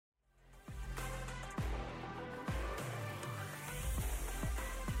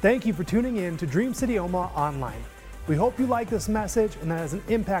Thank you for tuning in to Dream City Omaha Online. We hope you like this message and that has an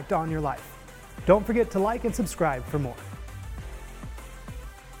impact on your life. Don't forget to like and subscribe for more.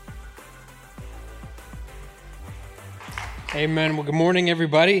 Amen. Well, good morning,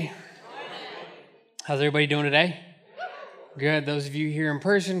 everybody. How's everybody doing today? Good. Those of you here in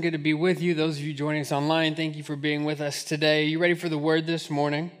person, good to be with you. Those of you joining us online, thank you for being with us today. You ready for the word this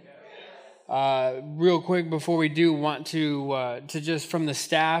morning? Real quick before we do, want to just from the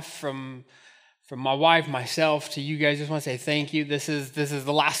staff, from my wife, myself, to you guys, just want to say thank you. This is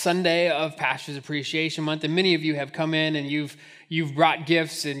the last Sunday of Pastor's Appreciation Month, and many of you have come in and you've brought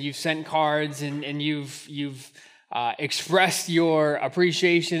gifts and you've sent cards and you've expressed your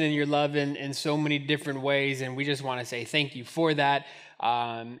appreciation and your love in so many different ways, and we just want to say thank you for that.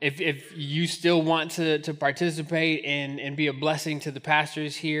 If you still want to participate and be a blessing to the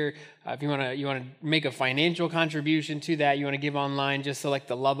pastors here, if you want to make a financial contribution to that, you want to give online, just select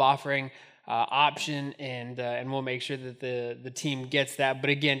the love offering option, and we'll make sure that the team gets that. But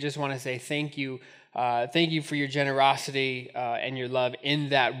again, just want to say thank you for your generosity and your love in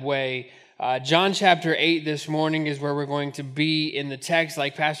that way. John chapter 8 this morning is where we're going to be in the text.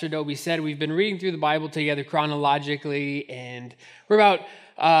 Like Pastor Dobie said, we've been reading through the Bible together chronologically, and we're about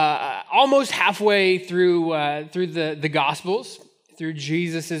almost halfway through the Gospels, through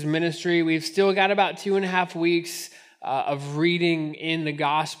Jesus' ministry. We've still got about 2.5 weeks of reading in the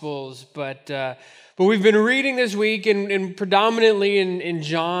Gospels, but we've been reading this week and predominantly in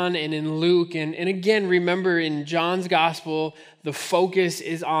John and in Luke. And again, remember, in John's Gospel, the focus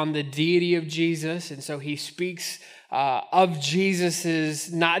is on the deity of Jesus. And so he speaks of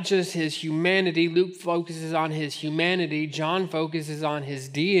Jesus's, not just his humanity. Luke focuses on his humanity. John focuses on his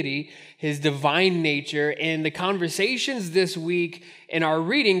deity, his divine nature. And the conversations this week in our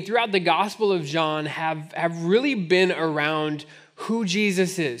reading throughout the Gospel of John have really been around who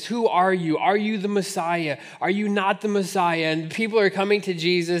Jesus is. Who are you? Are you the Messiah? Are you not the Messiah? And people are coming to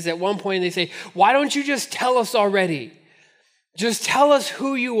Jesus at one point and they say, why don't you just tell us already? Just tell us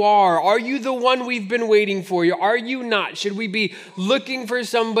who you are. Are you the one we've been waiting for? Are you not? Should we be looking for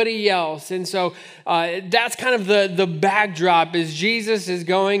somebody else? And so that's kind of the backdrop, as Jesus is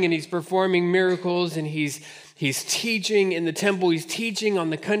going and he's performing miracles and he's teaching in the temple. He's teaching on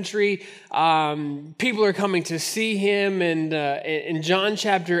the country. People are coming to see him. And in John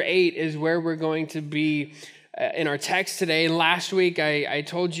chapter 8 is where we're going to be in our text today. And last week I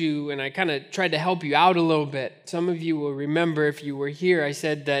told you, and I kind of tried to help you out a little bit. Some of you will remember if you were here, I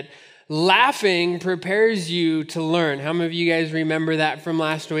said that laughing prepares you to learn. How many of you guys remember that from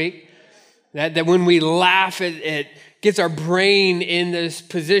last week? That when we laugh, it gets our brain in this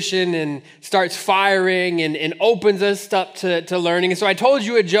position and starts firing and opens us up to learning. And so I told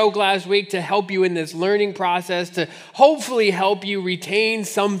you a joke last week to help you in this learning process, to hopefully help you retain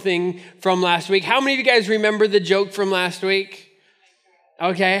something from last week. How many of you guys remember the joke from last week?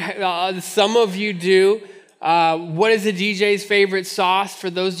 Okay, some of you do. What is the DJ's favorite sauce? For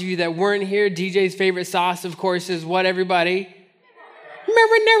those of you that weren't here, DJ's favorite sauce, of course, is what, everybody?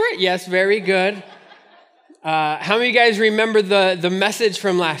 Marinara. Yes, very good. How many of you guys remember the message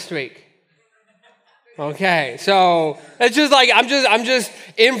from last week? Okay, so it's just like I'm just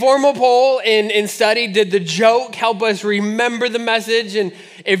informal poll in study. Did the joke help us remember the message? And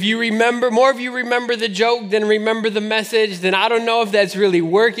if you remember, more of you remember the joke than remember the message, then I don't know if that's really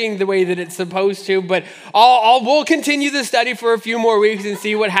working the way that it's supposed to. But we'll continue the study for a few more weeks and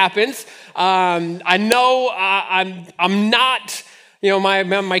see what happens. I know I'm not. You know,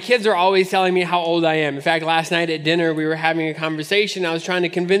 my kids are always telling me how old I am. In fact, last night at dinner, we were having a conversation. I was trying to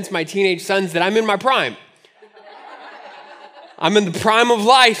convince my teenage sons that I'm in my prime. I'm in the prime of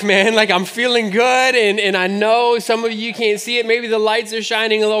life, man. Like, I'm feeling good, and I know some of you can't see it. Maybe the lights are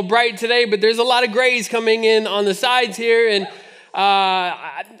shining a little bright today, but there's a lot of grays coming in on the sides here, and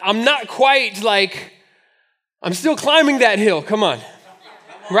I'm not quite like, I'm still climbing that hill. Come on.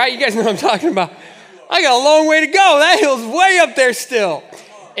 Right? You guys know what I'm talking about. I got a long way to go. That hill's way up there still.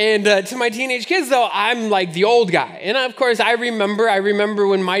 And to my teenage kids, though, I'm like the old guy. And of course, I remember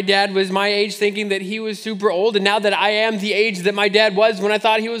when my dad was my age thinking that he was super old. And now that I am the age that my dad was when I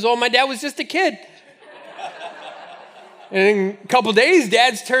thought he was old, my dad was just a kid. And in a couple days,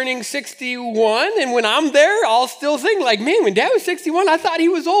 Dad's turning 61. And when I'm there, I'll still think like, man, when Dad was 61, I thought he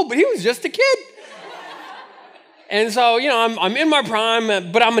was old, but he was just a kid. And so, you know, I'm in my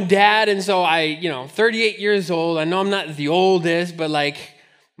prime, but I'm a dad. And so 38 years old. I know I'm not the oldest, but like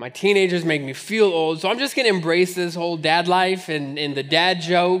my teenagers make me feel old. So I'm just going to embrace this whole dad life and the dad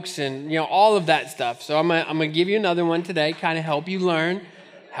jokes and, all of that stuff. So I'm going to give you another one today, kind of help you learn,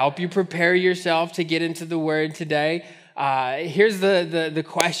 help you prepare yourself to get into the word today. here's the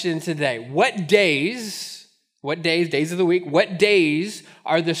question today. What days of the week, what days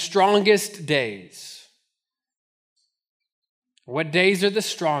are the strongest days? What days are the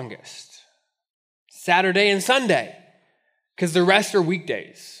strongest? Saturday and Sunday, because the rest are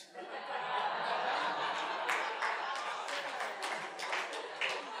weekdays.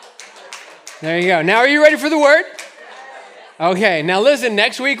 There you go. Now, are you ready for the word? Okay, now listen,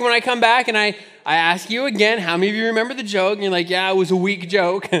 next week when I come back and I ask you again, how many of you remember the joke? And you're like, yeah, it was a weak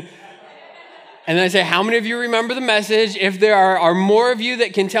joke. And then I say, how many of you remember the message? If there are more of you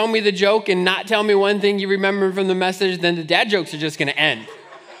that can tell me the joke and not tell me one thing you remember from the message, then the dad jokes are just going to end.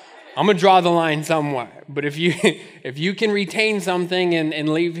 I'm going to draw the line somewhere. But if you can retain something and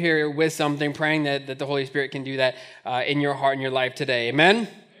leave here with something, praying that the Holy Spirit can do that in your heart and your life today. Amen?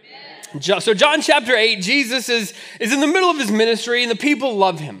 So John chapter 8, Jesus is in the middle of his ministry and the people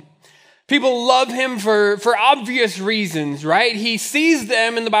love him. People love him for obvious reasons, right? He sees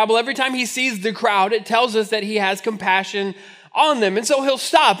them in the Bible. Every time he sees the crowd, it tells us that he has compassion on them. And so he'll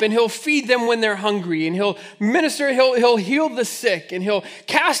stop and he'll feed them when they're hungry, and he'll minister, he'll heal the sick, and he'll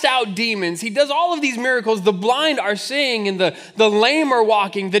cast out demons. He does all of these miracles. The blind are seeing, and the lame are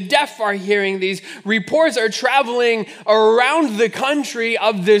walking, the deaf are hearing. These reports are traveling around the country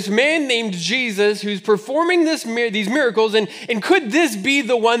of this man named Jesus who's performing these miracles, and could this be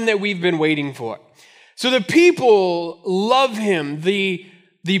the one that we've been waiting for? So the people love him. The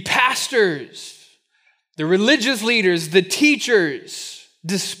pastors, the religious leaders, the teachers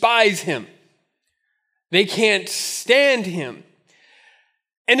despise him. They can't stand him.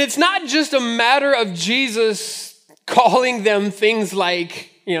 And it's not just a matter of Jesus calling them things like,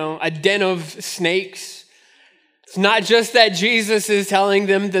 a den of snakes. It's not just that Jesus is telling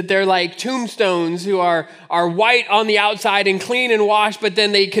them that they're like tombstones who are white on the outside and clean and washed, but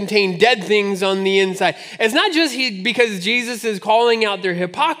then they contain dead things on the inside. It's not just because Jesus is calling out their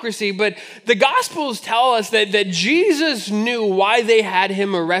hypocrisy, but the Gospels tell us that Jesus knew why they had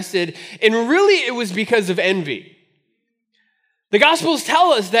him arrested, and really it was because of envy. The Gospels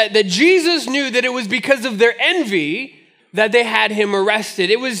tell us that Jesus knew that it was because of their envy that they had him arrested.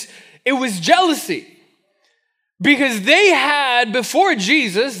 It was jealousy. Because they had, before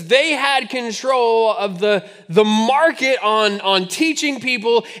Jesus, they had control of the market on teaching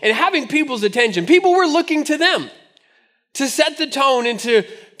people and having people's attention. People were looking to them to set the tone and to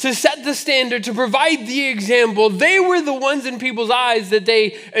set the standard, to provide the example. They were the ones in people's eyes that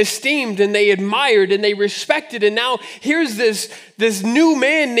they esteemed and they admired and they respected. And now here's this new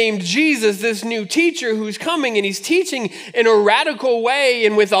man named Jesus, this new teacher who's coming, and he's teaching in a radical way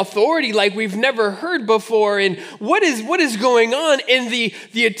and with authority like we've never heard before. And what is going on? And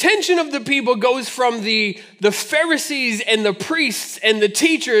the attention of the people goes from the Pharisees and the priests and the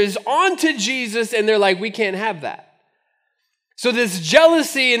teachers onto Jesus, and they're like, we can't have that. So this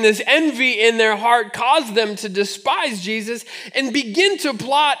jealousy and this envy in their heart caused them to despise Jesus and begin to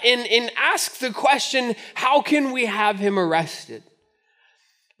plot and ask the question, how can we have him arrested?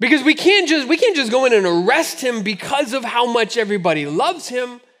 Because we can't just go in and arrest him because of how much everybody loves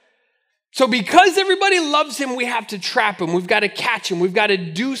him. So because everybody loves him, we have to trap him. We've got to catch him. We've got to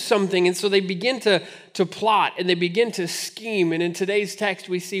do something. And so they begin to plot and they begin to scheme. And in today's text,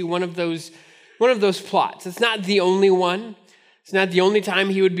 we see one of those plots. It's not the only one. It's not the only time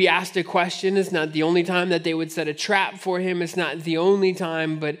he would be asked a question. It's not the only time that they would set a trap for him. It's not the only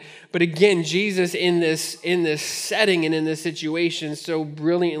time, but again, Jesus in this setting and in this situation so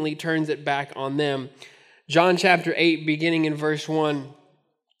brilliantly turns it back on them. John chapter 8, beginning in verse 1,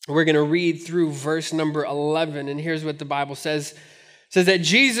 we're going to read through verse number 11, and here's what the Bible says. It says that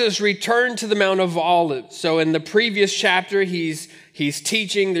Jesus returned to the Mount of Olives. So in the previous chapter, he's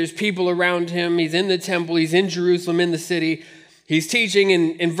teaching. There's people around him. He's in the temple. He's in Jerusalem, in the city. He's teaching,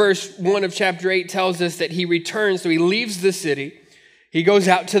 and in verse 1 of chapter 8 tells us that he returns, so he leaves the city. He goes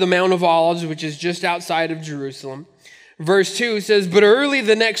out to the Mount of Olives, which is just outside of Jerusalem. Verse 2 says, but early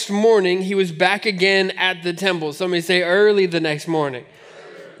the next morning, he was back again at the temple. Somebody say, early the next morning.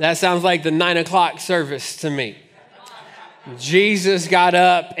 That sounds like the 9 o'clock service to me. Jesus got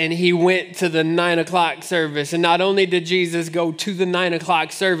up and he went to the 9 o'clock service. And not only did Jesus go to the 9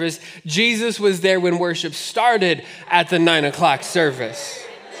 o'clock service, Jesus was there when worship started at the 9 o'clock service.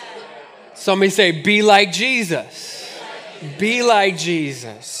 Somebody say, be like Jesus. Be like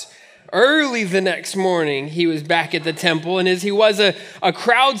Jesus. Early the next morning, he was back at the temple. And as he was, a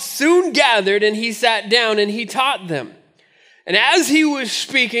crowd soon gathered, and he sat down and he taught them. And as he was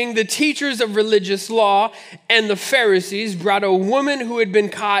speaking, the teachers of religious law and the Pharisees brought a woman who had been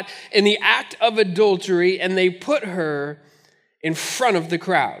caught in the act of adultery, and they put her in front of the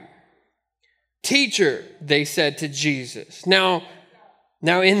crowd. Teacher, they said to Jesus. Now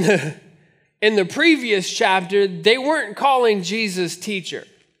in the previous chapter, they weren't calling Jesus teacher.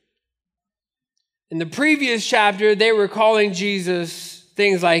 In the previous chapter, they were calling Jesus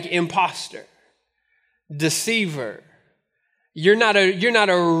things like imposter, deceiver. You're not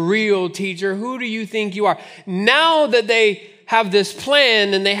a real teacher. Who do you think you are? Now that they have this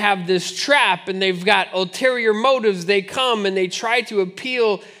plan and they have this trap and they've got ulterior motives, they come and they try to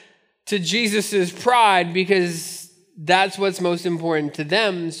appeal to Jesus's pride because that's what's most important to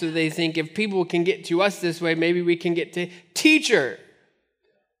them. So they think if people can get to us this way, maybe we can get to teacher.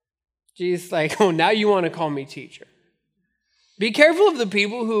 Jesus like, oh, now you want to call me teacher. Be careful of the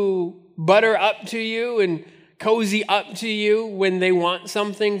people who butter up to you and cozy up to you when they want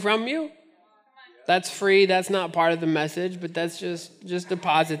something from you. That's free. That's not part of the message, but that's just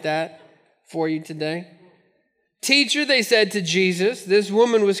deposit that for you today. Teacher, they said to Jesus, this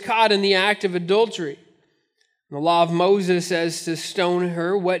woman was caught in the act of adultery. The law of Moses says to stone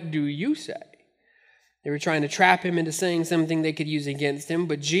her. What do you say? They were trying to trap him into saying something they could use against him,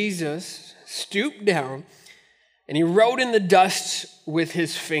 but Jesus stooped down and he wrote in the dust with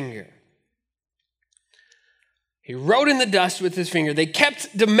his finger. He wrote in the dust with his finger. They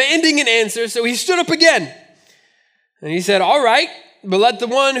kept demanding an answer, so he stood up again. And he said, all right, but let the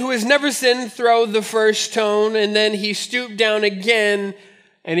one who has never sinned throw the first stone. And then he stooped down again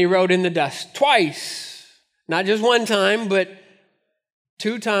and he wrote in the dust twice. Not just one time, but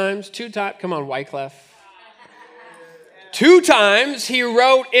two times. Come on, Wycliffe. 2 times he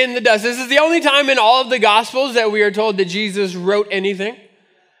wrote in the dust. This is the only time in all of the Gospels that we are told that Jesus wrote anything.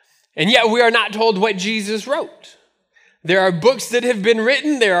 And yet we are not told what Jesus wrote. There are books that have been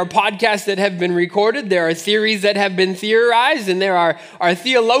written. There are podcasts that have been recorded. There are theories that have been theorized. And there are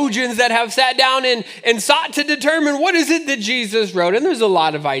theologians that have sat down and sought to determine what is it that Jesus wrote. And there's a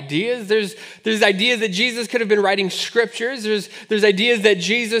lot of ideas. There's ideas that Jesus could have been writing scriptures. There's ideas that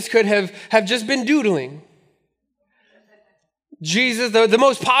Jesus could have just been doodling. Jesus, the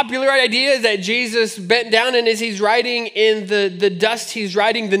most popular idea is that Jesus bent down and as he's writing in the dust, he's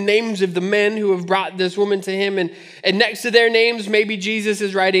writing the names of the men who have brought this woman to him. And next to their names, maybe Jesus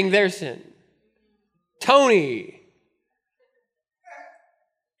is writing their sin. Tony.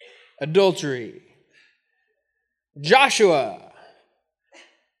 Adultery. Joshua.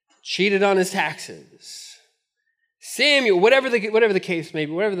 Cheated on his taxes. Samuel, whatever the case may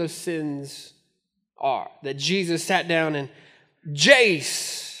be, whatever those sins are, that Jesus sat down and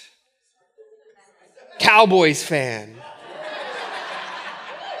Jace, Cowboys fan.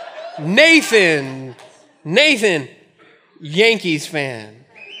 Nathan, Yankees fan.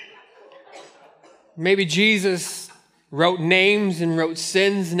 Maybe Jesus wrote names and wrote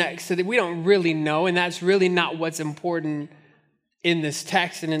sins next to it. We don't really know, and that's really not what's important in this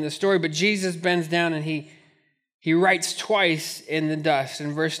text and in the story. But Jesus bends down and he writes twice in the dust.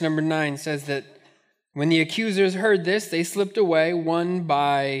 And verse number 9 says that when the accusers heard this, they slipped away one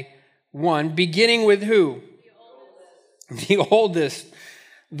by one, beginning with who? The oldest,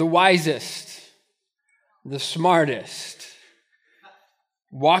 the wisest, the smartest.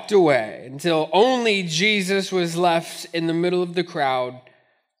 Walked away until only Jesus was left in the middle of the crowd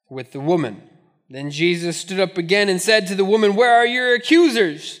with the woman. Then Jesus stood up again and said to the woman, "Where are your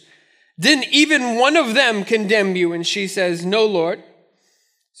accusers? Didn't even one of them condemn you?" And she says, "No, Lord."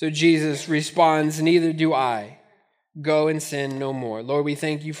 So Jesus responds, "Neither do I. Go and sin no more." Lord, we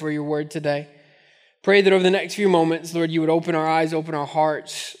thank you for your word today. Pray that over the next few moments, Lord, you would open our eyes, open our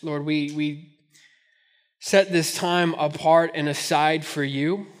hearts. Lord, we set this time apart and aside for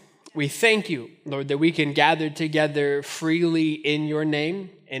you. We thank you, Lord, that we can gather together freely in your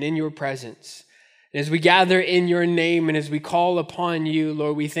name and in your presence. And as we gather in your name and as we call upon you,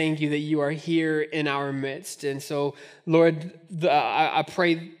 Lord, we thank you that you are here in our midst. And so, Lord, I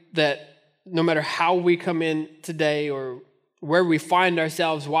pray that no matter how we come in today or where we find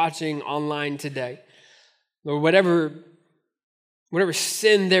ourselves watching online today, Lord, whatever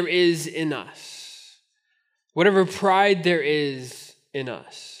sin there is in us, whatever pride there is in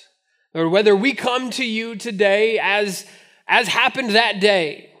us, Lord, whether we come to you today as happened that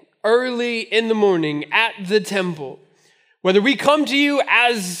day, early in the morning at the temple, whether we come to you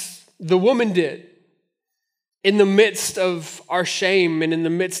as the woman did, in the midst of our shame and in the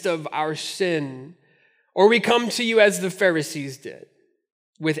midst of our sin, or we come to you as the Pharisees did,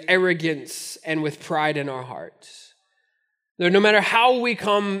 with arrogance and with pride in our hearts. Lord, no matter how we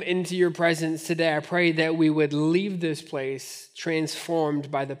come into your presence today, I pray that we would leave this place transformed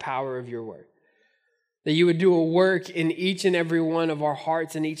by the power of your word. That you would do a work in each and every one of our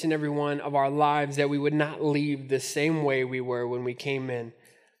hearts and each and every one of our lives, that we would not leave the same way we were when we came in,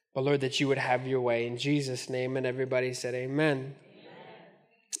 But Lord, that you would have your way in Jesus' name. And everybody said amen.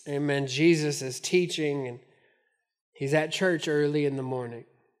 Amen. Jesus is teaching and he's at church early in the morning.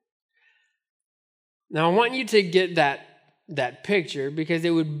 Now I want you to get that picture, because it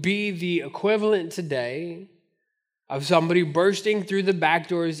would be the equivalent today of somebody bursting through the back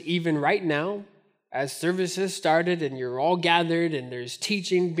doors even right now as services started and you're all gathered and there's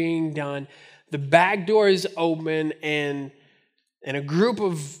teaching being done. The back door is open and a group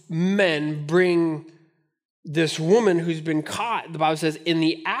of men bring this woman who's been caught, the Bible says, in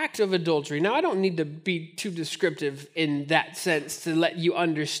the act of adultery. Now, I don't need to be too descriptive in that sense to let you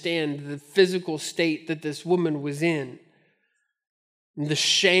understand the physical state that this woman was in, the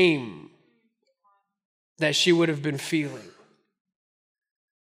shame that she would have been feeling,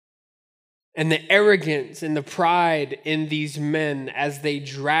 and the arrogance and the pride in these men as they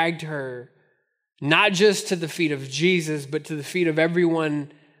dragged her, not just to the feet of Jesus, but to the feet of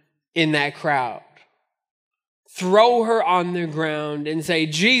everyone in that crowd. Throw her on the ground and say,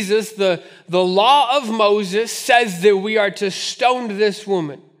 Jesus, the law of Moses says that we are to stone this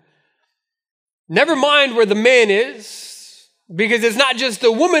woman. Never mind where the man is, because it's not just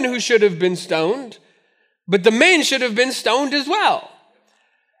the woman who should have been stoned, but the man should have been stoned as well.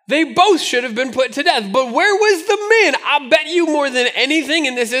 They both should have been put to death. But where was the man? I bet you more than anything,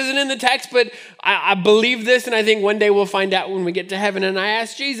 and this isn't in the text, but I believe this, and I think one day we'll find out when we get to heaven. And I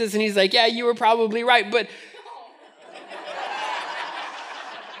asked Jesus, and he's like, yeah, you were probably right. But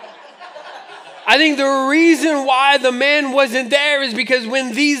I think the reason why the man wasn't there is because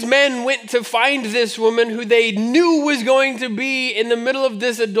when these men went to find this woman who they knew was going to be in the middle of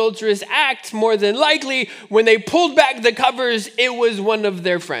this adulterous act, more than likely, when they pulled back the covers, it was one of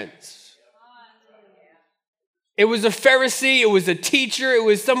their friends. It was a Pharisee, it was a teacher, it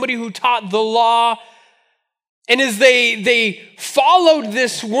was somebody who taught the law. And as they followed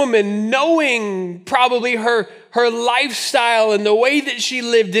this woman, knowing probably her lifestyle and the way that she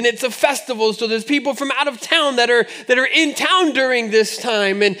lived, and it's a festival, so there's people from out of town that are in town during this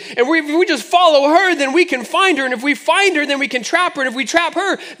time, and if we just follow her, then we can find her, and if we find her, then we can trap her, and if we trap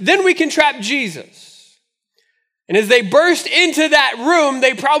her, then we can trap Jesus. And as they burst into that room,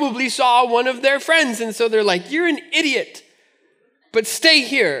 they probably saw one of their friends, and so they're like, you're an idiot, but stay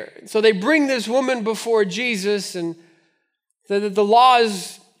here. So they bring this woman before Jesus, and so that the law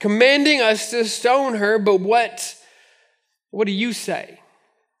is commanding us to stone her, but what do you say?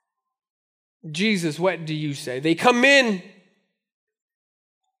 Jesus, what do you say? They come in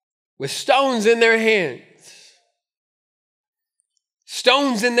with stones in their hands,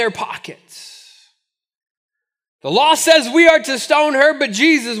 stones in their pockets. The law says we are to stone her, but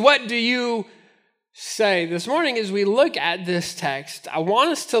Jesus, what do you say? This morning, as we look at this text, I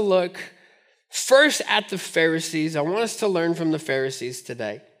want us to look first at the Pharisees. I want us to learn from the Pharisees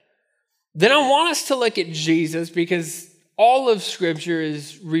today. Then I want us to look at Jesus, because all of Scripture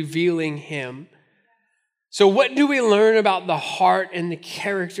is revealing him. So what do we learn about the heart and the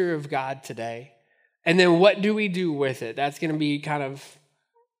character of God today? And then what do we do with it? That's going to be kind of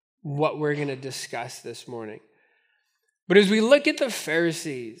what we're going to discuss this morning. But as we look at the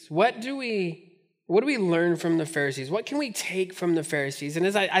Pharisees, what do we learn from the Pharisees? What can we take from the Pharisees? And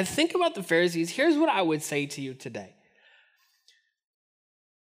as I think about the Pharisees, here's what I would say to you today.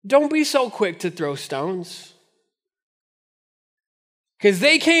 Don't be so quick to throw stones, because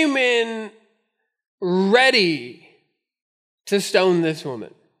they came in ready to stone this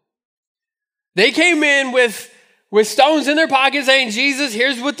woman. They came in with stones in their pockets saying, Jesus,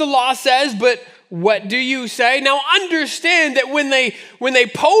 here's what the law says, but what do you say? Now understand that when they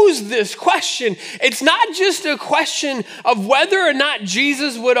pose this question, it's not just a question of whether or not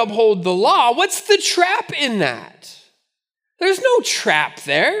Jesus would uphold the law. What's the trap in that? There's no trap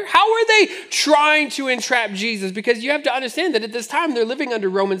there. How are they trying to entrap Jesus? Because you have to understand that at this time they're living under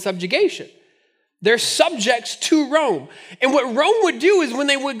Roman subjugation. They're subjects to Rome. And what Rome would do is when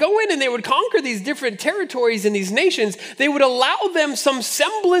they would go in and they would conquer these different territories and these nations, they would allow them some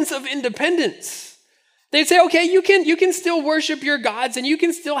semblance of independence. They'd say, okay, you can still worship your gods, and you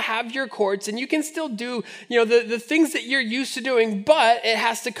can still have your courts, and you can still do, the things that you're used to doing, but it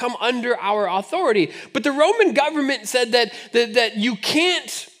has to come under our authority. But the Roman government said that you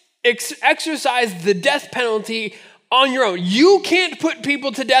can't exercise the death penalty on your own. You can't put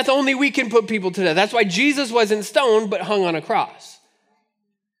people to death, only we can put people to death. That's why Jesus wasn't stoned, but hung on a cross.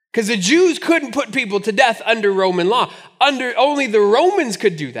 Because the Jews couldn't put people to death under Roman law. Only the Romans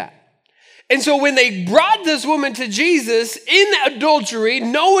could do that. And so when they brought this woman to Jesus in adultery,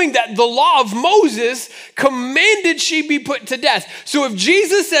 knowing that the law of Moses commanded she be put to death. So if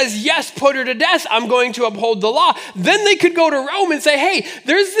Jesus says, yes, put her to death, I'm going to uphold the law, then they could go to Rome and say, hey,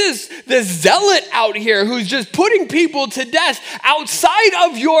 there's this zealot out here who's just putting people to death outside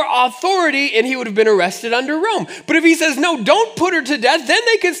of your authority, and he would have been arrested under Rome. But if he says, no, don't put her to death, then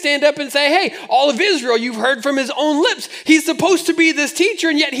they could stand up and say, hey, all of Israel, you've heard from his own lips. He's supposed to be this teacher,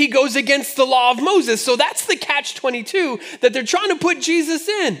 and yet he goes against the law of Moses. So that's the catch-22 that they're trying to put Jesus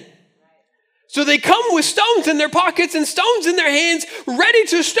in. So they come with stones in their pockets and stones in their hands, ready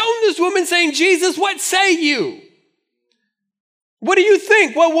to stone this woman, saying, Jesus, what say you? What do you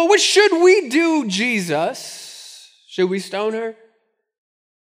think? Well, what should we do, Jesus? Should we stone her?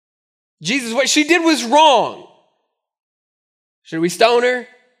 Jesus, what she did was wrong. Should we stone her?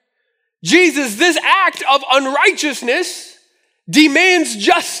 Jesus, this act of unrighteousness demands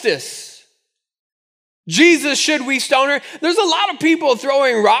justice. Jesus, should we stone her? There's a lot of people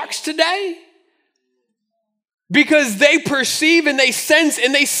throwing rocks today because they perceive and they sense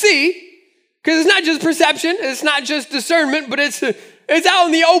and they see, because it's not just perception, it's not just discernment, but it's out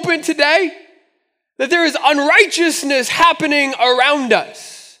in the open today, that there is unrighteousness happening around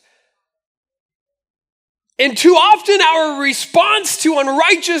us. And too often our response to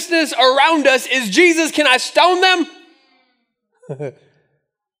unrighteousness around us is, Jesus, can I stone them?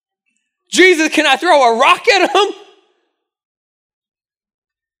 Jesus, can I throw a rock at them?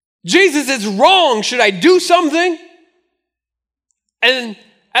 Jesus, it's wrong. Should I do something? And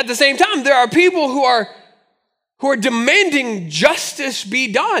at the same time, there are people who are demanding justice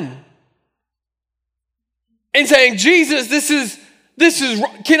be done. And saying, Jesus, this is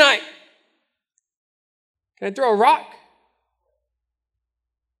can I throw a rock?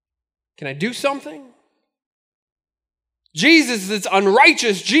 Can I do something? Jesus is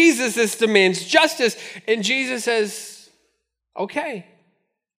unrighteous. Jesus this demands justice. And Jesus says, okay,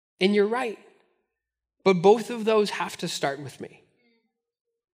 and you're right. But both of those have to start with me.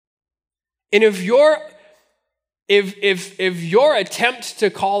 And if your attempt to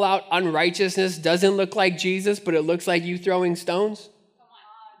call out unrighteousness doesn't look like Jesus, but it looks like you throwing stones,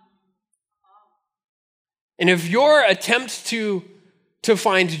 and if your attempt to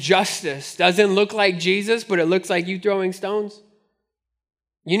find justice doesn't look like Jesus, but it looks like you throwing stones,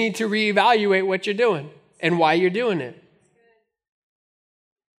 you need to reevaluate what you're doing and why you're doing it.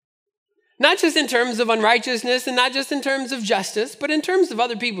 Not just in terms of unrighteousness and not just in terms of justice, but in terms of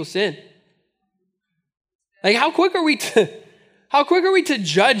other people's sin. Like how quick are we to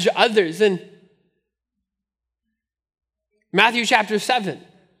judge others? And Matthew chapter 7.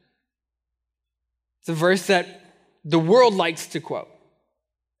 It's a verse that the world likes to quote.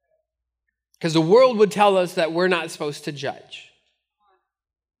 Because the world would tell us that we're not supposed to judge.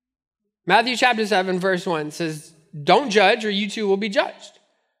 Matthew chapter 7, verse 1 says, don't judge or you too will be judged.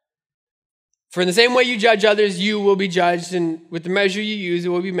 For in the same way you judge others, you will be judged, and with the measure you use, it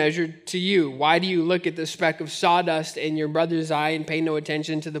will be measured to you. Why do you look at the speck of sawdust in your brother's eye and pay no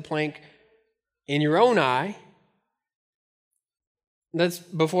attention to the plank in your own eye?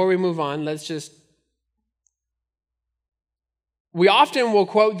 Before we move on, we often will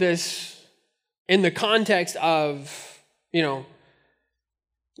quote this in the context of,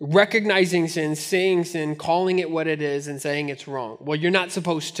 recognizing sin, seeing sin, calling it what it is, and saying it's wrong. Well, you're not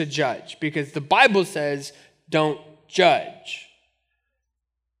supposed to judge because the Bible says don't judge.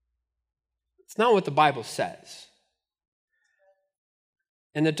 It's not what the Bible says.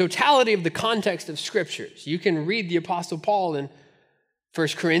 In the totality of the context of scriptures, you can read the Apostle Paul in 1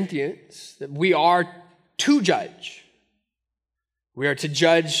 Corinthians that we are to judge. We are to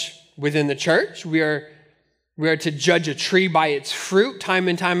judge within the church. We are to judge a tree by its fruit time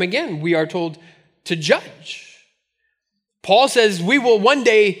and time again. We are told to judge. Paul says we will one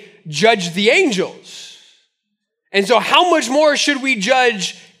day judge the angels. And so how much more should we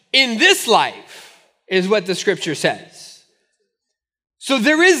judge in this life is what the scripture says. So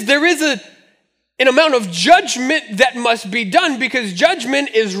there is an amount of judgment that must be done because judgment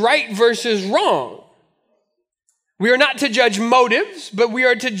is right versus wrong. We are not to judge motives, but we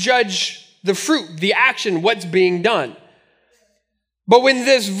are to judge the fruit, the action, what's being done. But when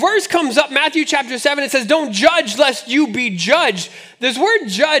this verse comes up, Matthew chapter 7, it says, don't judge lest you be judged. This word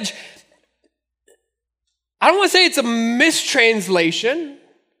judge, I don't want to say it's a mistranslation,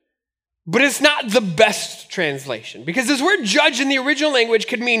 but it's not the best translation. Because this word judge in the original language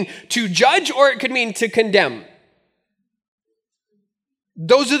could mean to judge or it could mean to condemn.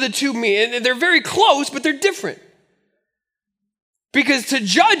 Those are the two meanings. They're very close, but they're different. Because to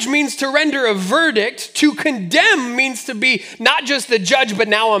judge means to render a verdict. To condemn means to be not just the judge, but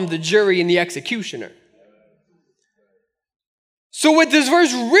now I'm the jury and the executioner. So what this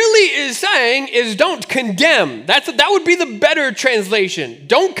verse really is saying is don't condemn. That would be the better translation.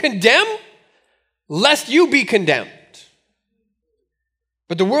 Don't condemn, lest you be condemned.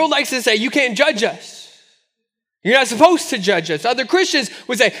 But the world likes to say, you can't judge us. You're not supposed to judge us. Other Christians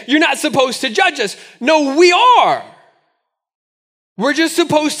would say, you're not supposed to judge us. No, we are. We're just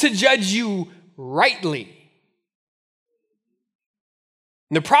supposed to judge you rightly.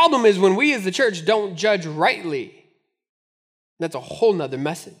 And the problem is when we as the church don't judge rightly, that's a whole nother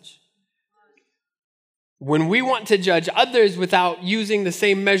message. When we want to judge others without using the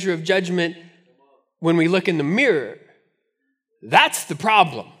same measure of judgment when we look in the mirror, that's the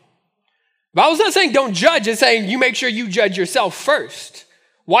problem. The Bible's not saying don't judge, it's saying you make sure you judge yourself first.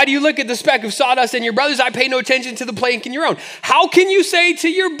 Why do you look at the speck of sawdust in your brother's eye, pay no attention to the plank in your own? How can you say to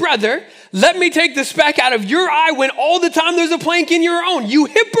your brother, let me take the speck out of your eye when all the time there's a plank in your own? You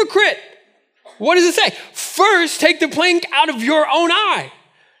hypocrite. What does it say? First, take the plank out of your own eye,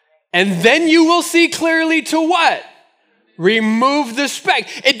 and then you will see clearly to what? Remove the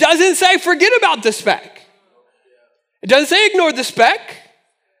speck. It doesn't say forget about the speck. It doesn't say ignore the speck.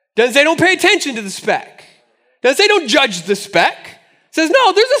 It doesn't say don't pay attention to the speck. It doesn't say don't judge the speck. It says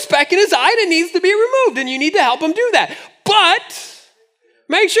no, there's a speck in his eye that needs to be removed, and you need to help him do that. But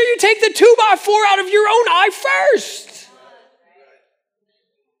make sure you take the 2x4 out of your own eye first.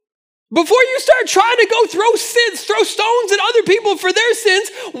 Before you start trying to go throw stones at other people for their sins,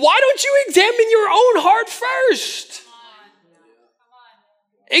 why don't you examine your own heart first?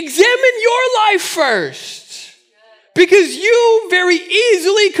 Examine your life first. Because you very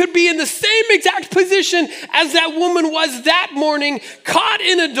easily could be in the same exact position as that woman was that morning, caught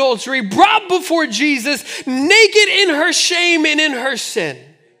in adultery, brought before Jesus, naked in her shame and in her sin.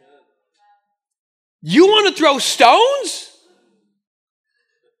 You want to throw stones?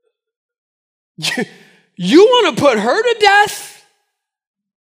 You want to put her to death?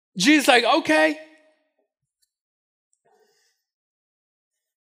 Jesus is like, okay.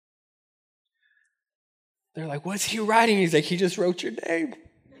 They're like, what's he writing? He's like, he just wrote your name.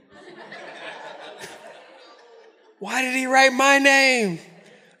 Why did he write my name?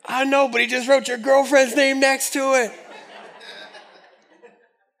 I know, but he just wrote your girlfriend's name next to it.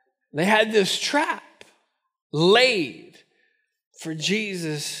 They had this trap laid for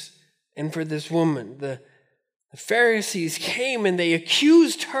Jesus and for this woman. The Pharisees came and they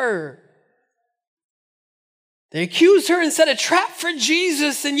accused her. They accused her and set a trap for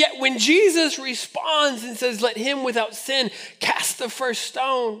Jesus. And yet when Jesus responds and says, let him without sin cast the first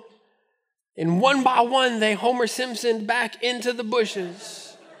stone, and one by one they Homer Simpsoned back into the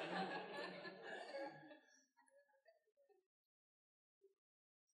bushes.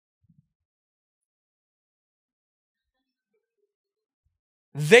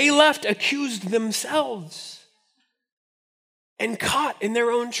 They left accused themselves and caught in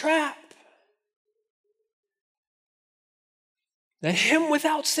their own trap. That him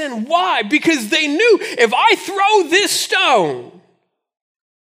without sin. Why? Because they knew if I throw this stone,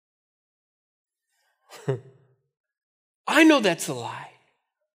 I know that's a lie.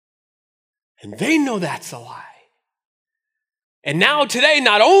 And they know that's a lie. And now today,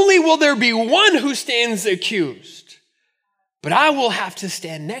 not only will there be one who stands accused, but I will have to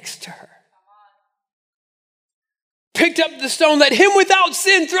stand next to her. Picked up the stone, let him without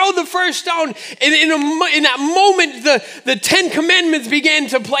sin throw the first stone. And in that moment, the 10 Commandments began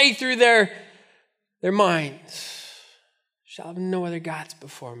to play through their minds. Shall have no other gods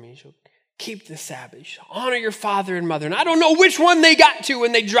before me. You shall keep the Sabbath. You shall honor your father and mother. And I don't know which one they got to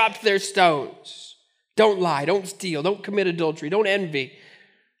when they dropped their stones. Don't lie, don't steal, don't commit adultery, don't envy.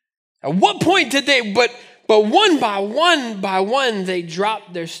 At what point did they, but one by one, they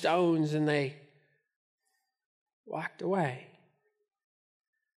dropped their stones and they walked away.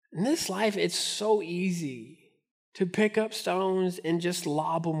 In this life, it's so easy to pick up stones and just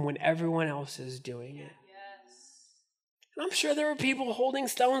lob them when everyone else is doing it. Yes. And I'm sure there were people holding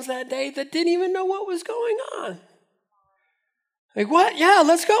stones that day that didn't even know what was going on. Like, what? Yeah,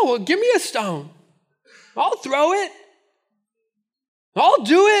 let's go. Well, give me a stone. I'll throw it. I'll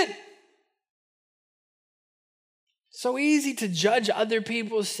do it. So easy to judge other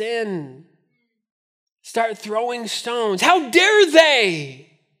people's sin. Start throwing stones. How dare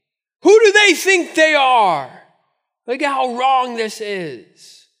they? Who do they think they are? Look at how wrong this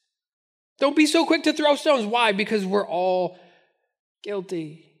is. Don't be so quick to throw stones. Why? Because we're all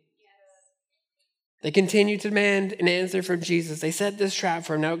guilty. They continue to demand an answer from Jesus. They set this trap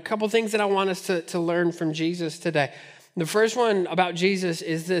for him. Now, a couple things that I want us to learn from Jesus today. The first one about Jesus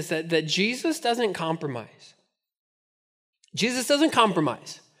is this, that Jesus doesn't compromise. Jesus doesn't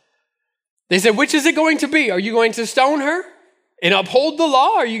compromise. They said, which is it going to be? Are you going to stone her and uphold the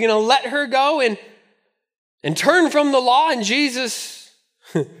law? Are you going to let her go and turn from the law? And Jesus,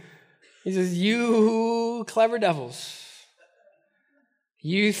 he says, you clever devils.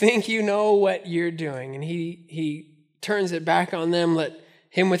 You think you know what you're doing. And he turns it back on them, let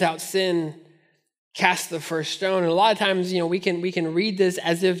him without sin cast the first stone. And a lot of times, we can read this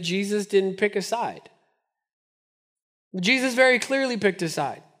as if Jesus didn't pick a side. Jesus very clearly picked a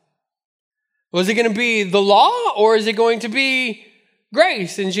side. Was it going to be the law or is it going to be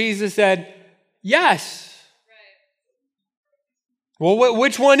grace? And Jesus said, yes. Well,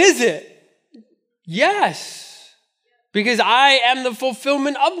 which one is it? Yes. Because I am the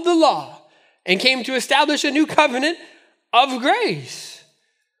fulfillment of the law and came to establish a new covenant of grace.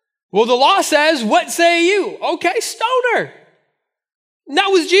 Well, the law says, what say you? Okay, stone her. And that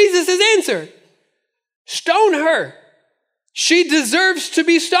was Jesus' answer. Stone her. She deserves to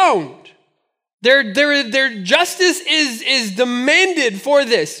be stoned. Their justice is demanded for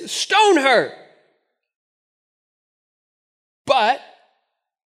this. Stone her. But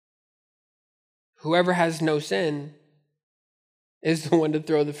whoever has no sin is the one to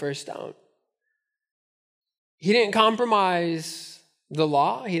throw the first stone. He didn't compromise the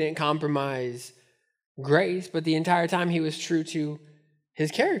law. He didn't compromise grace, but the entire time he was true to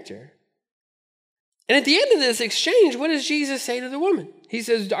his character. And at the end of this exchange, what does Jesus say to the woman? He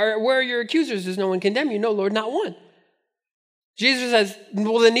says, where are your accusers? Does no one condemn you? No, Lord, not one. Jesus says,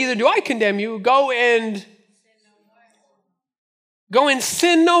 well, then neither do I condemn you. Go and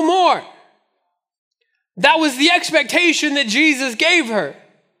sin no more. That was the expectation that Jesus gave her.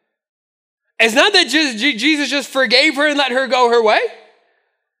 It's not that Jesus just forgave her and let her go her way.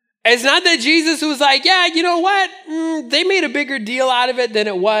 It's not that Jesus was like, yeah, you know what? They made a bigger deal out of it than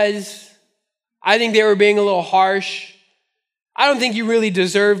it was. I think they were being a little harsh. I don't think you really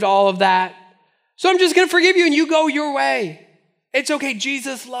deserved all of that. So I'm just going to forgive you and you go your way. It's okay.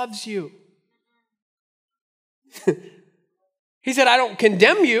 Jesus loves you. He said, I don't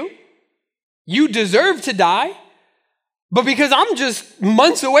condemn you. You deserve to die. But because I'm just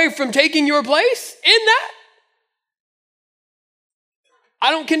months away from taking your place in that,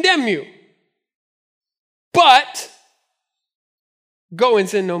 I don't condemn you. But go and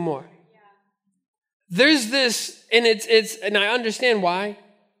sin no more. There's this, and and I understand why,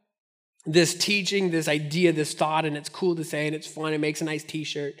 this teaching, this idea, this thought, and it's cool to say, and it's fun, it makes a nice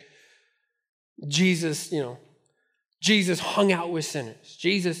t-shirt. Jesus hung out with sinners.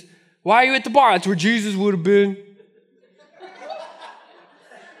 Jesus, why are you at the bar? That's where Jesus would have been.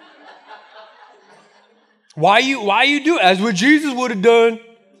 Why you do it? That's what Jesus would have done.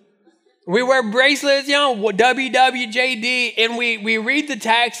 We wear bracelets, WWJD, and we read the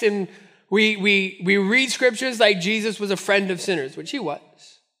text and we read scriptures like Jesus was a friend of sinners, which he was.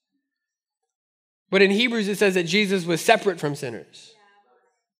 But in Hebrews, it says that Jesus was separate from sinners.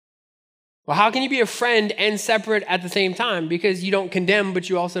 Well, how can you be a friend and separate at the same time? Because you don't condemn, but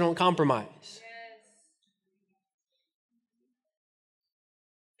you also don't compromise.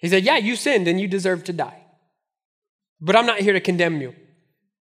 He said, yeah, you sinned and you deserve to die. But I'm not here to condemn you.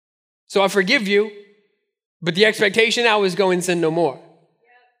 So I forgive you, but the expectation now is go and sin no more.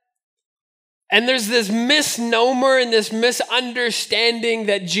 And there's this misnomer and this misunderstanding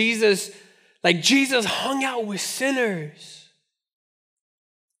that Jesus hung out with sinners.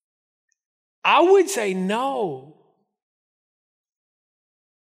 I would say no.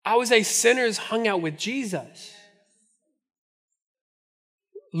 I would say sinners hung out with Jesus.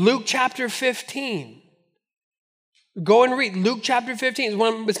 Luke chapter 15. Go and read Luke chapter 15.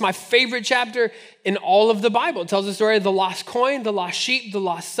 It's my favorite chapter in all of the Bible. It tells the story of the lost coin, the lost sheep, the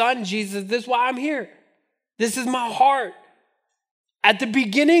lost son. Jesus, this is why I'm here. This is my heart. At the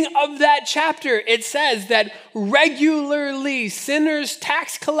beginning of that chapter, it says that regularly sinners,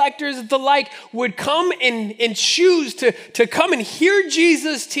 tax collectors, the like, would come and choose to come and hear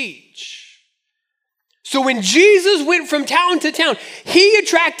Jesus teach. So when Jesus went from town to town, he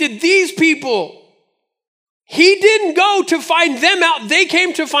attracted these people. He didn't go to find them out. They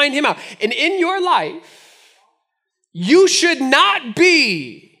came to find him out. And in your life, you should not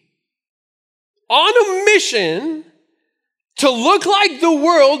be on a mission to look like the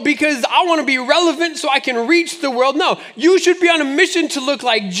world because I want to be relevant so I can reach the world. No, you should be on a mission to look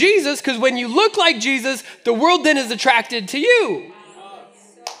like Jesus, because when you look like Jesus, the world then is attracted to you.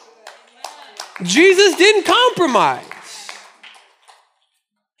 Jesus didn't compromise.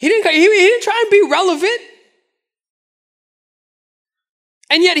 He didn't try and be relevant.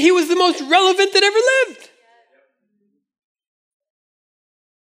 And yet he was the most relevant that ever lived.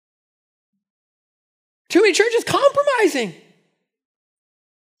 Too many churches compromising.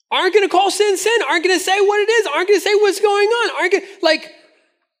 Aren't going to call sin sin. Aren't going to say what it is. Aren't going to say what's going on. Aren't going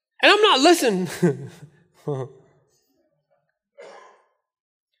and I'm not listening.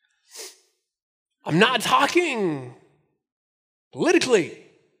 I'm not talking politically.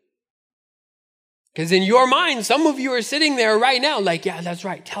 Because in your mind, some of you are sitting there right now like, yeah, that's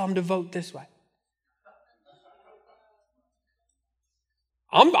right. Tell them to vote this way.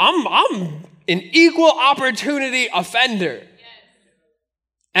 I'm an equal opportunity offender.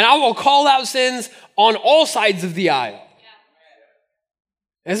 And I will call out sins on all sides of the aisle.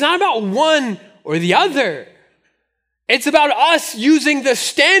 It's not about one or the other. It's about us using the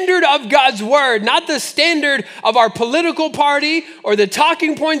standard of God's word, not the standard of our political party or the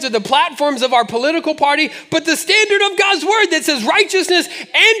talking points or the platforms of our political party, but the standard of God's word that says righteousness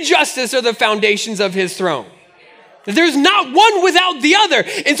and justice are the foundations of his throne. There's not one without the other.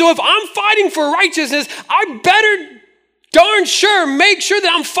 And so if I'm fighting for righteousness, I better darn sure make sure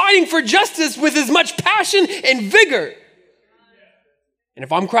that I'm fighting for justice with as much passion and vigor. And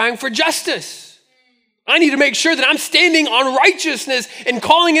if I'm crying for justice, I need to make sure that I'm standing on righteousness and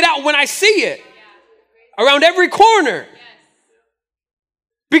calling it out when I see it around every corner.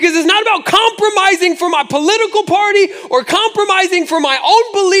 Because it's not about compromising for my political party or compromising for my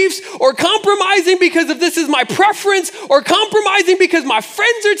own beliefs or compromising because of this is my preference or compromising because my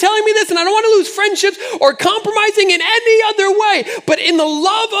friends are telling me this and I don't want to lose friendships or compromising in any other way. But in the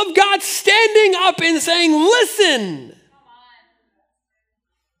love of God, standing up and saying, listen,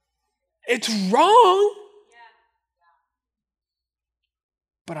 it's wrong,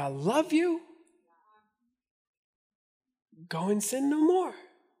 but I love you. Go and sin no more.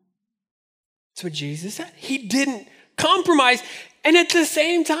 That's what Jesus said. He didn't compromise, and at the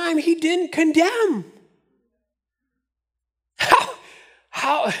same time, he didn't condemn.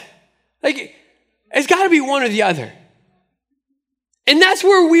 How? Like, it's got to be one or the other. And that's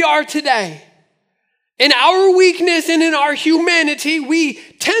where we are today. In our weakness and in our humanity, we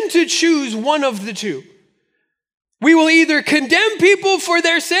tend to choose one of the two. We will either condemn people for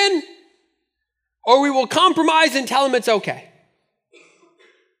their sin, or we will compromise and tell them it's okay.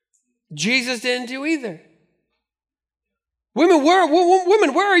 Jesus didn't do either. Women,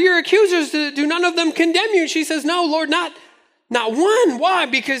 where are your accusers? Do none of them condemn you? She says, no, Lord, not one. Why?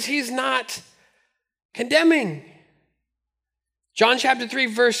 Because he's not condemning. John chapter 3,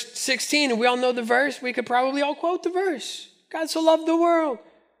 verse 16, and we all know the verse. We could probably all quote the verse. God so loved the world.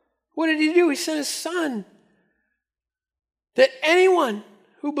 What did he do? He sent his son. That anyone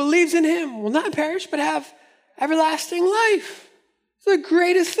who believes in him will not perish, but have everlasting life. It's the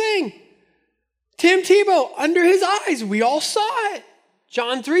greatest thing. Tim Tebow, under his eyes, we all saw it.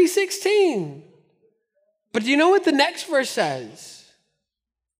 John 3:16. But do you know what the next verse says?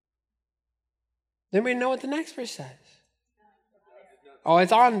 Anybody know what the next verse says? Oh,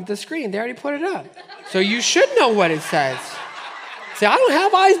 it's on the screen. They already put it up. So you should know what it says. See, I don't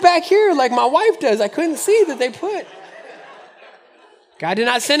have eyes back here like my wife does. I couldn't see that they put. God did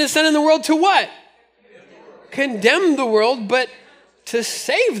not send his son in the world to what? Condemn the world, but to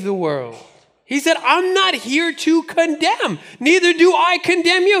save the world. He said, I'm not here to condemn. Neither do I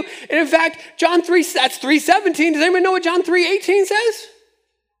condemn you. And in fact, John 3, that's 3:17. Does anyone know what John 3:18 says?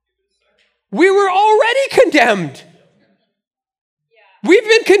 We were already condemned. We've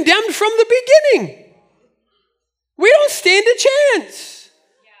been condemned from the beginning. We don't stand a chance.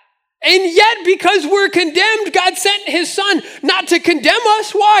 And yet, because we're condemned, God sent his son not to condemn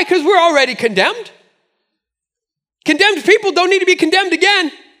us. Why? Because we're already condemned. Condemned people don't need to be condemned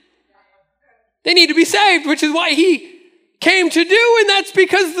again. They need to be saved, which is why he came to do, and that's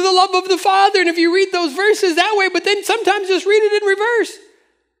because of the love of the Father. And if you read those verses that way, but then sometimes just read it in reverse.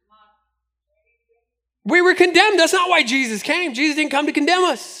 We were condemned. That's not why Jesus came. Jesus didn't come to condemn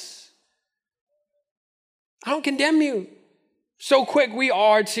us. I don't condemn you. So quick we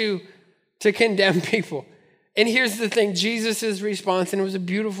are to condemn people. And here's the thing, Jesus' response, and it was a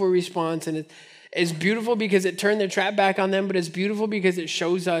beautiful response, and it's beautiful because it turned the trap back on them, but it's beautiful because it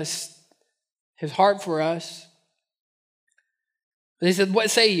shows us his heart for us. They said,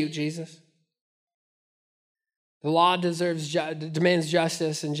 what say you, Jesus? The law demands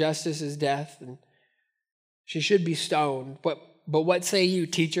justice, and justice is death, and she should be stoned. But what say you,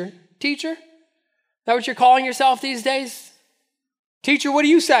 teacher? Teacher? Is that what you're calling yourself these days? Teacher, what do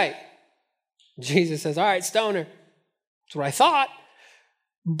you say? Jesus says, all right, stone her. That's what I thought.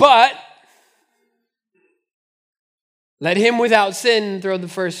 But let him without sin throw the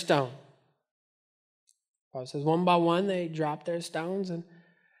first stone. Paul says, one by one, they drop their stones. And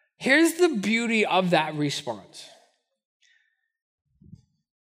here's the beauty of that response.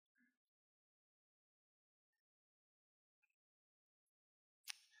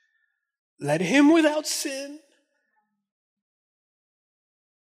 let him without sin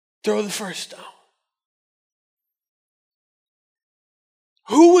throw the first stone.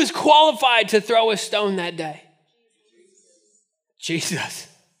 Who was qualified to throw a stone that day? Jesus.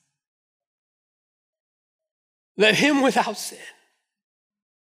 Let him without sin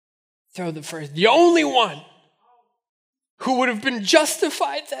throw the first. The only one who would have been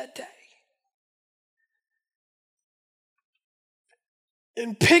justified that day.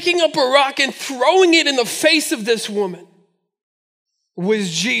 And picking up a rock and throwing it in the face of this woman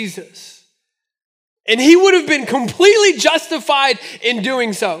was Jesus. And he would have been completely justified in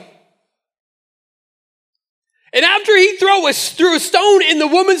doing so. And after he threw a stone in the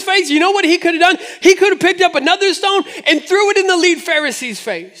woman's face, you know what he could have done? He could have picked up another stone and threw it in the lead Pharisee's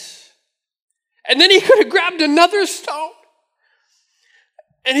face. And then he could have grabbed another stone.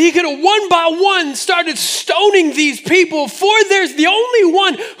 And he could have one by one started stoning these people, for there's the only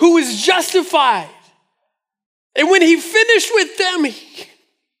one who is justified. And when he finished with them,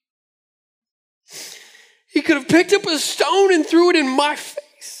 he could have picked up a stone and threw it in my face.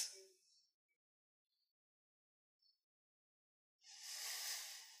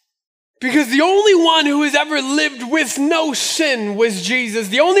 Because the only one who has ever lived with no sin was Jesus.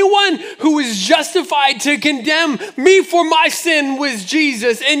 The only one who was justified to condemn me for my sin was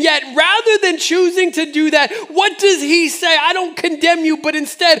Jesus. And yet, rather than choosing to do that, what does he say? I don't condemn you, but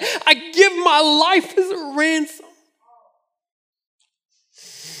instead, I give my life as a ransom.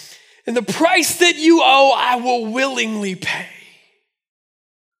 And the price that you owe, I will willingly pay.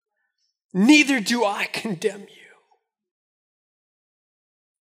 Neither do I condemn you.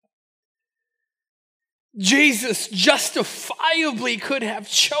 Jesus justifiably could have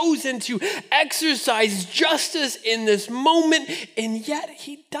chosen to exercise justice in this moment, and yet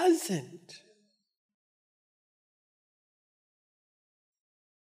he doesn't.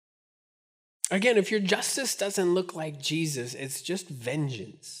 Again, if your justice doesn't look like Jesus, it's just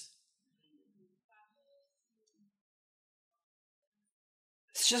vengeance.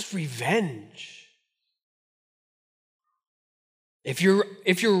 It's just revenge. If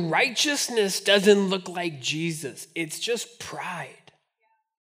your righteousness doesn't look like Jesus, it's just pride.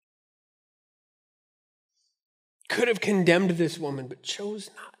 Could have condemned this woman, but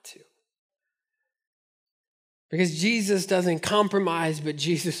chose not to. Because Jesus doesn't compromise, but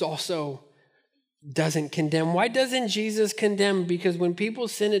Jesus also doesn't condemn. Why doesn't Jesus condemn? Because when people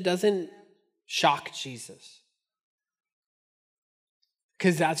sin, it doesn't shock Jesus.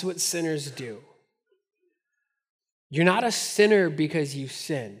 Because that's what sinners do. You're not a sinner because you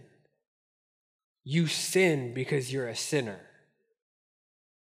sin. You sin because you're a sinner.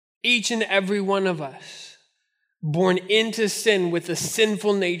 Each and every one of us, born into sin with a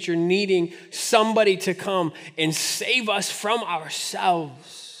sinful nature, needing somebody to come and save us from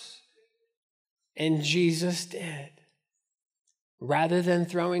ourselves. And Jesus did. Rather than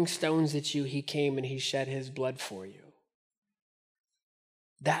throwing stones at you, he came and he shed his blood for you.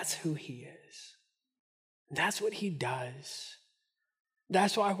 That's who he is. That's what he does.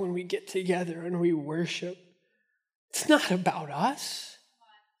 That's why when we get together and we worship, it's not about us.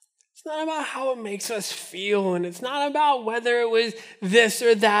 It's not about how it makes us feel. And it's not about whether it was this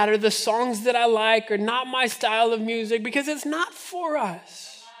or that or the songs that I like or not my style of music, because it's not for us.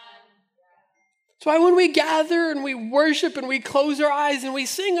 That's why when we gather and we worship and we close our eyes and we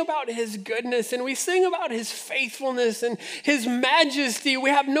sing about his goodness and we sing about his faithfulness and his majesty,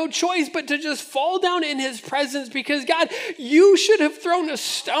 we have no choice but to just fall down in his presence, because God, you should have thrown a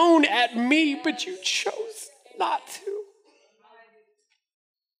stone at me, but you chose not to.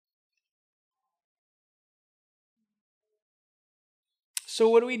 So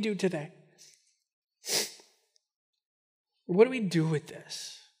what do we do today? What do we do with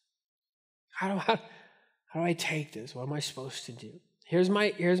this? How do I take this? What am I supposed to do? Here's my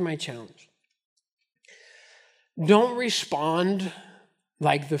challenge. Don't respond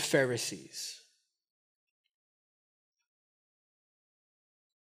like the Pharisees.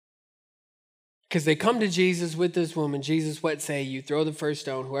 Because they come to Jesus with this woman. Jesus, what say you? Throw the first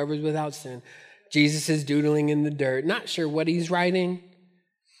stone, whoever's without sin. Jesus is doodling in the dirt. Not sure what he's writing.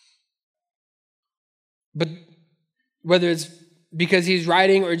 But whether it's because he's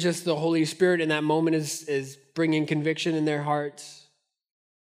writing or just the Holy Spirit in that moment is bringing conviction in their hearts.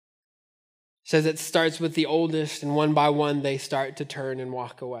 It says it starts with the oldest, and one by one they start to turn and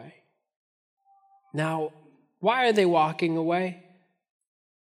walk away. Now, why are they walking away?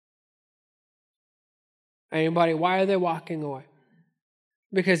 Anybody, why are they walking away?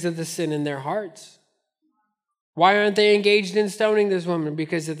 Because of the sin in their hearts. Why aren't they engaged in stoning this woman?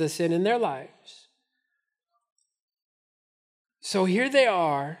 Because of the sin in their lives. So here they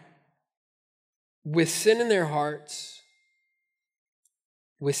are, with sin in their hearts,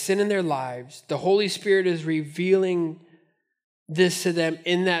 with sin in their lives. The Holy Spirit is revealing this to them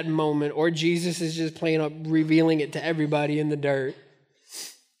in that moment, or Jesus is just plain up revealing it to everybody in the dirt.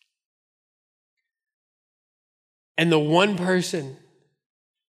 And the one person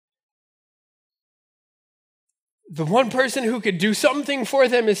who could do something for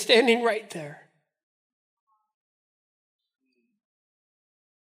them is standing right there.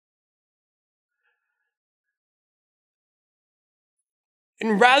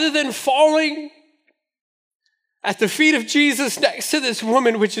 And rather than falling at the feet of Jesus next to this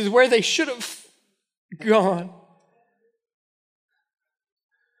woman, which is where they should have gone,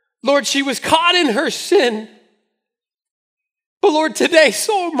 Lord, she was caught in her sin. But Lord, today,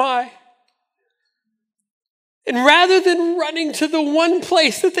 so am I. And rather than running to the one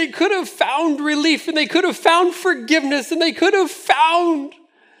place that they could have found relief and they could have found forgiveness and they could have found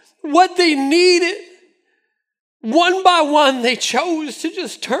what they needed, one by one, they chose to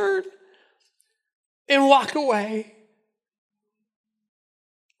just turn and walk away.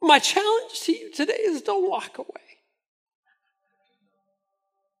 My challenge to you today is don't walk away.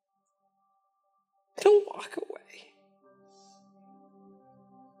 Don't walk away.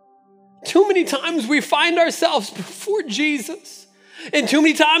 Too many times we find ourselves before Jesus, and too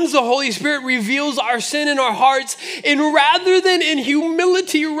many times the Holy Spirit reveals our sin in our hearts, and rather than in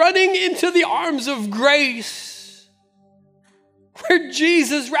humility running into the arms of grace, where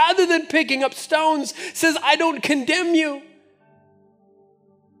Jesus, rather than picking up stones, says, I don't condemn you.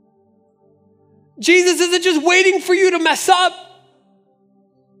 Jesus isn't just waiting for you to mess up.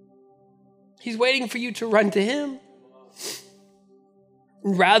 He's waiting for you to run to him.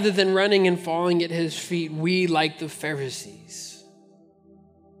 Rather than running and falling at his feet, we, like the Pharisees,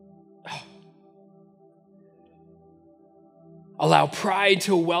 allow pride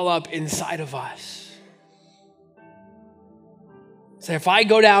to well up inside of us. So if I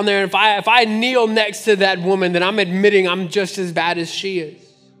go down there and if I kneel next to that woman, then I'm admitting I'm just as bad as she is.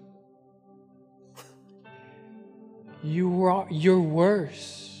 You're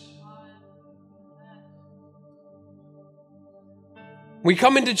worse. We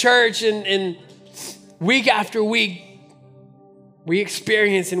come into church and week after week, we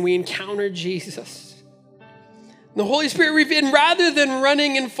experience and we encounter Jesus. The Holy Spirit revealed, rather than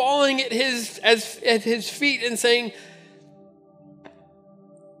running and falling at his feet and saying,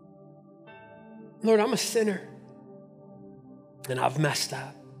 Lord, I'm a sinner and I've messed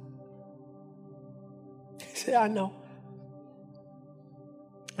up. He said, I know.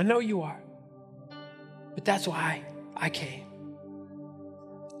 I know you are. But that's why I came.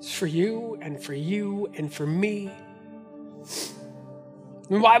 It's for you and for you and for me.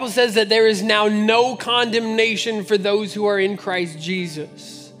 The Bible says that there is now no condemnation for those who are in Christ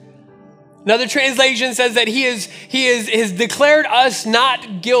Jesus. Another translation says that he has declared us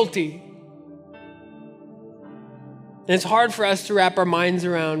not guilty. And it's hard for us to wrap our minds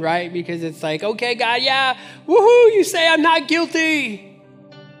around, right? Because it's like, okay, God, yeah, woohoo, you say I'm not guilty.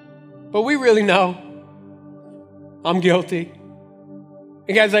 But we really know I'm guilty.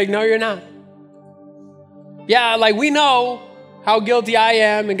 And God's like, no, you're not. Yeah, like we know how guilty I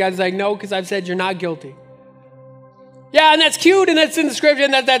am. And God's like, no, because I've said you're not guilty. Yeah, and that's cute, and that's in the scripture,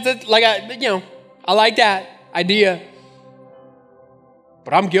 and that's like, I like that idea.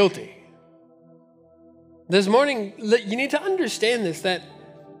 But I'm guilty. This morning, you need to understand this, that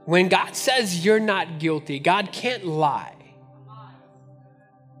when God says you're not guilty, God can't lie.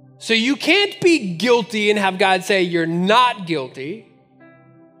 So you can't be guilty and have God say you're not guilty.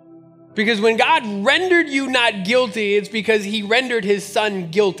 Because when God rendered you not guilty, it's because he rendered his son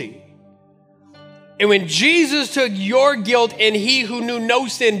guilty. And when Jesus took your guilt and he who knew no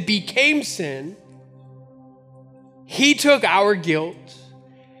sin became sin, he took our guilt,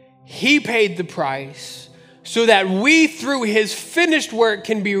 he paid the price, so that we, through his finished work,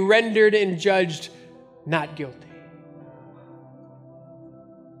 can be rendered and judged not guilty.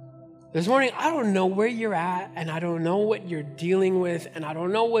 This morning, I don't know where you're at, and I don't know what you're dealing with, and I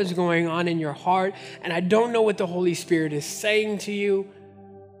don't know what's going on in your heart, and I don't know what the Holy Spirit is saying to you.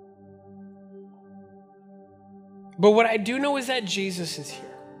 But what I do know is that Jesus is here.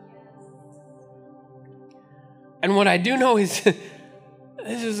 And what I do know is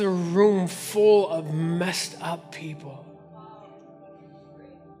this is a room full of messed up people.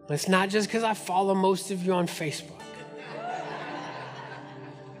 It's not just because I follow most of you on Facebook.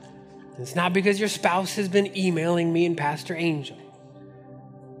 It's not because your spouse has been emailing me and Pastor Angel.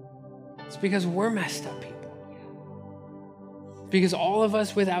 It's because we're messed up people. Because all of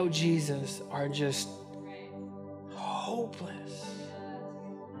us without Jesus are just hopeless.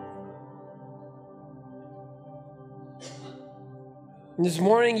 And this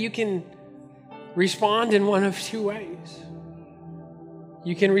morning, you can respond in one of two ways.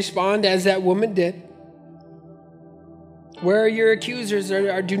 You can respond as that woman did. Where are your accusers?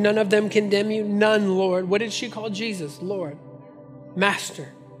 Or do none of them condemn you? None, Lord. What did she call Jesus? Lord, Master,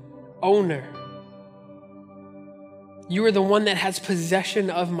 Owner. You are the one that has possession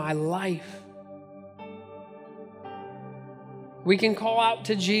of my life. We can call out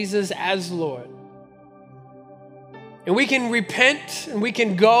to Jesus as Lord. And we can repent, and we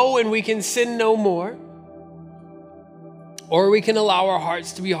can go, and we can sin no more. Or we can allow our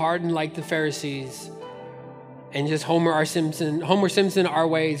hearts to be hardened like the Pharisees and just Homer Simpson our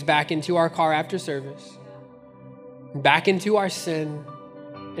ways back into our car after service, back into our sin,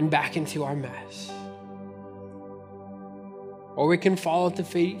 and back into our mess. Or we can fall at the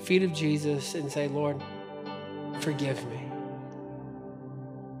feet of Jesus and say, Lord, forgive me.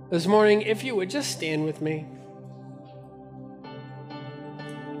 This morning, if you would just stand with me.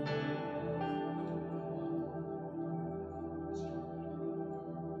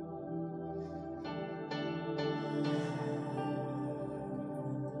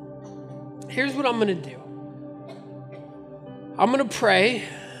 Here's what I'm going to do. I'm going to pray.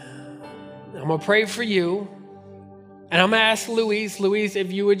 I'm going to pray for you. And I'm going to ask Luis,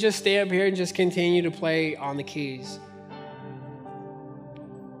 if you would just stay up here and just continue to play on the keys.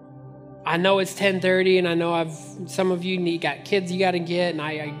 I know it's 10:30, and I know some of you got kids you got to get, and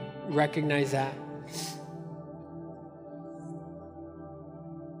I recognize that.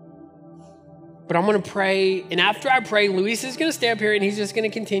 But I'm going to pray, and after I pray, Luis is going to stay up here, and he's just going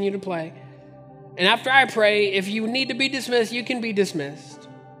to continue to play. And after I pray, if you need to be dismissed, you can be dismissed.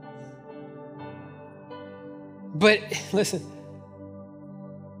 But listen,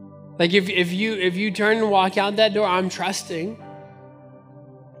 like if you turn and walk out that door, I'm trusting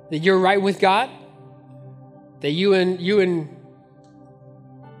that you're right with God, that you and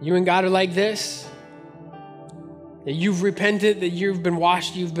God are like this, that you've repented, that you've been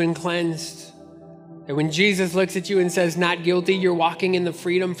washed, you've been cleansed, that when Jesus looks at you and says not guilty, you're walking in the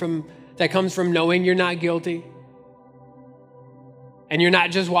freedom that comes from knowing you're not guilty. And you're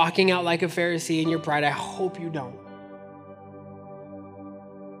not just walking out like a Pharisee in your pride. I hope you don't.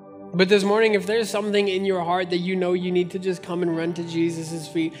 But this morning, if there's something in your heart that you know you need to just come and run to Jesus'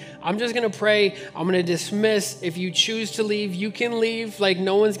 feet, I'm just going to pray. I'm going to dismiss. If you choose to leave, you can leave. Like,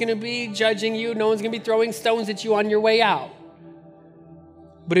 no one's going to be judging you. No one's going to be throwing stones at you on your way out.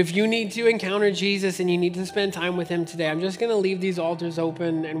 But if you need to encounter Jesus and you need to spend time with him today, I'm just going to leave these altars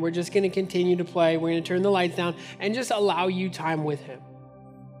open, and we're just going to continue to play. We're going to turn the lights down and just allow you time with him.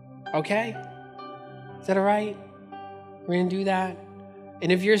 Okay? Is that all right? We're going to do that.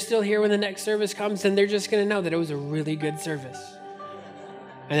 And if you're still here when the next service comes, then they're just going to know that it was a really good service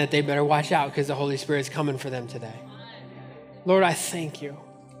and that they better watch out because the Holy Spirit's coming for them today. Lord, I thank you.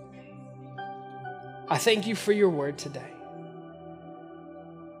 I thank you for your word today.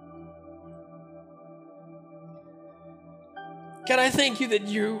 God, I thank you that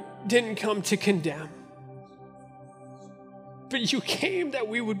you didn't come to condemn, but you came that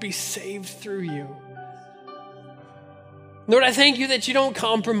we would be saved through you. Lord, I thank you that you don't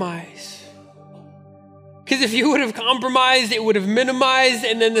compromise. Because if you would have compromised, it would have minimized,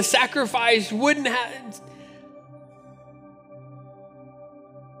 and then the sacrifice wouldn't have.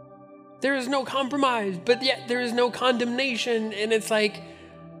 There is no compromise, but yet there is no condemnation. And it's like,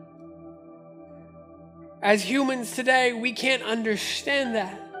 as humans today, we can't understand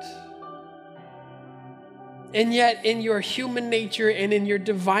that. And yet in your human nature and in your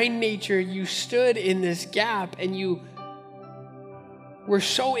divine nature, you stood in this gap and you were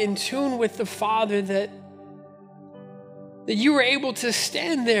so in tune with the Father that you were able to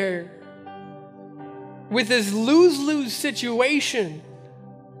stand there with this lose-lose situation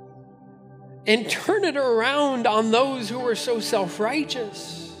and turn it around on those who were so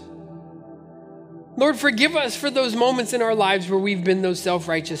self-righteous. Lord, forgive us for those moments in our lives where we've been those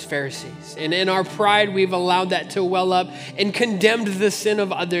self-righteous Pharisees. And in our pride, we've allowed that to well up and condemned the sin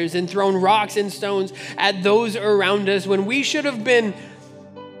of others and thrown rocks and stones at those around us when we should have been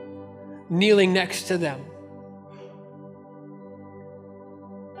kneeling next to them.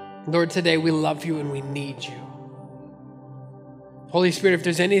 Lord, today we love you and we need you. Holy Spirit, if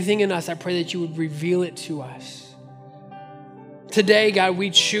there's anything in us, I pray that you would reveal it to us. Today, God, we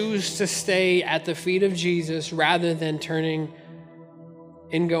choose to stay at the feet of Jesus rather than turning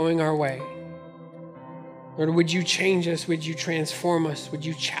and going our way. Lord, would you change us? Would you transform us? Would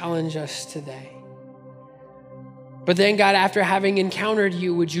you challenge us today? But then, God, after having encountered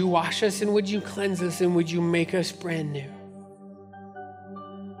you, would you wash us and would you cleanse us and would you make us brand new?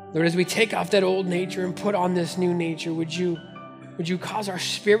 Lord, as we take off that old nature and put on this new nature, would you Would you cause our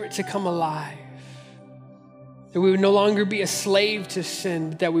spirit to come alive? That we would no longer be a slave to sin,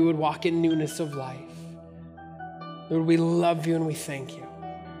 but that we would walk in newness of life. Lord, we love you and we thank you.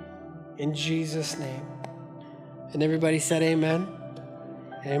 In Jesus' name. And everybody said amen.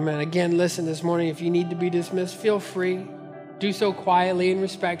 Amen. Again, listen, this morning, if you need to be dismissed, feel free. Do so quietly and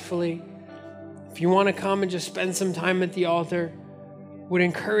respectfully. If you want to come and just spend some time at the altar, would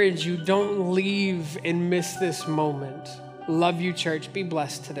encourage you, don't leave and miss this moment. Love you, church. Be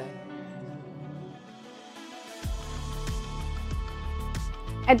blessed today.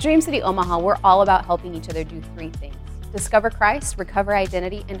 At Dream City Omaha, we're all about helping each other do three things: discover Christ, recover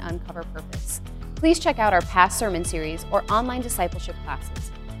identity, and uncover purpose. Please check out our past sermon series or online discipleship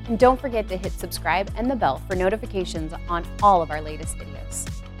classes. And don't forget to hit subscribe and the bell for notifications on all of our latest videos.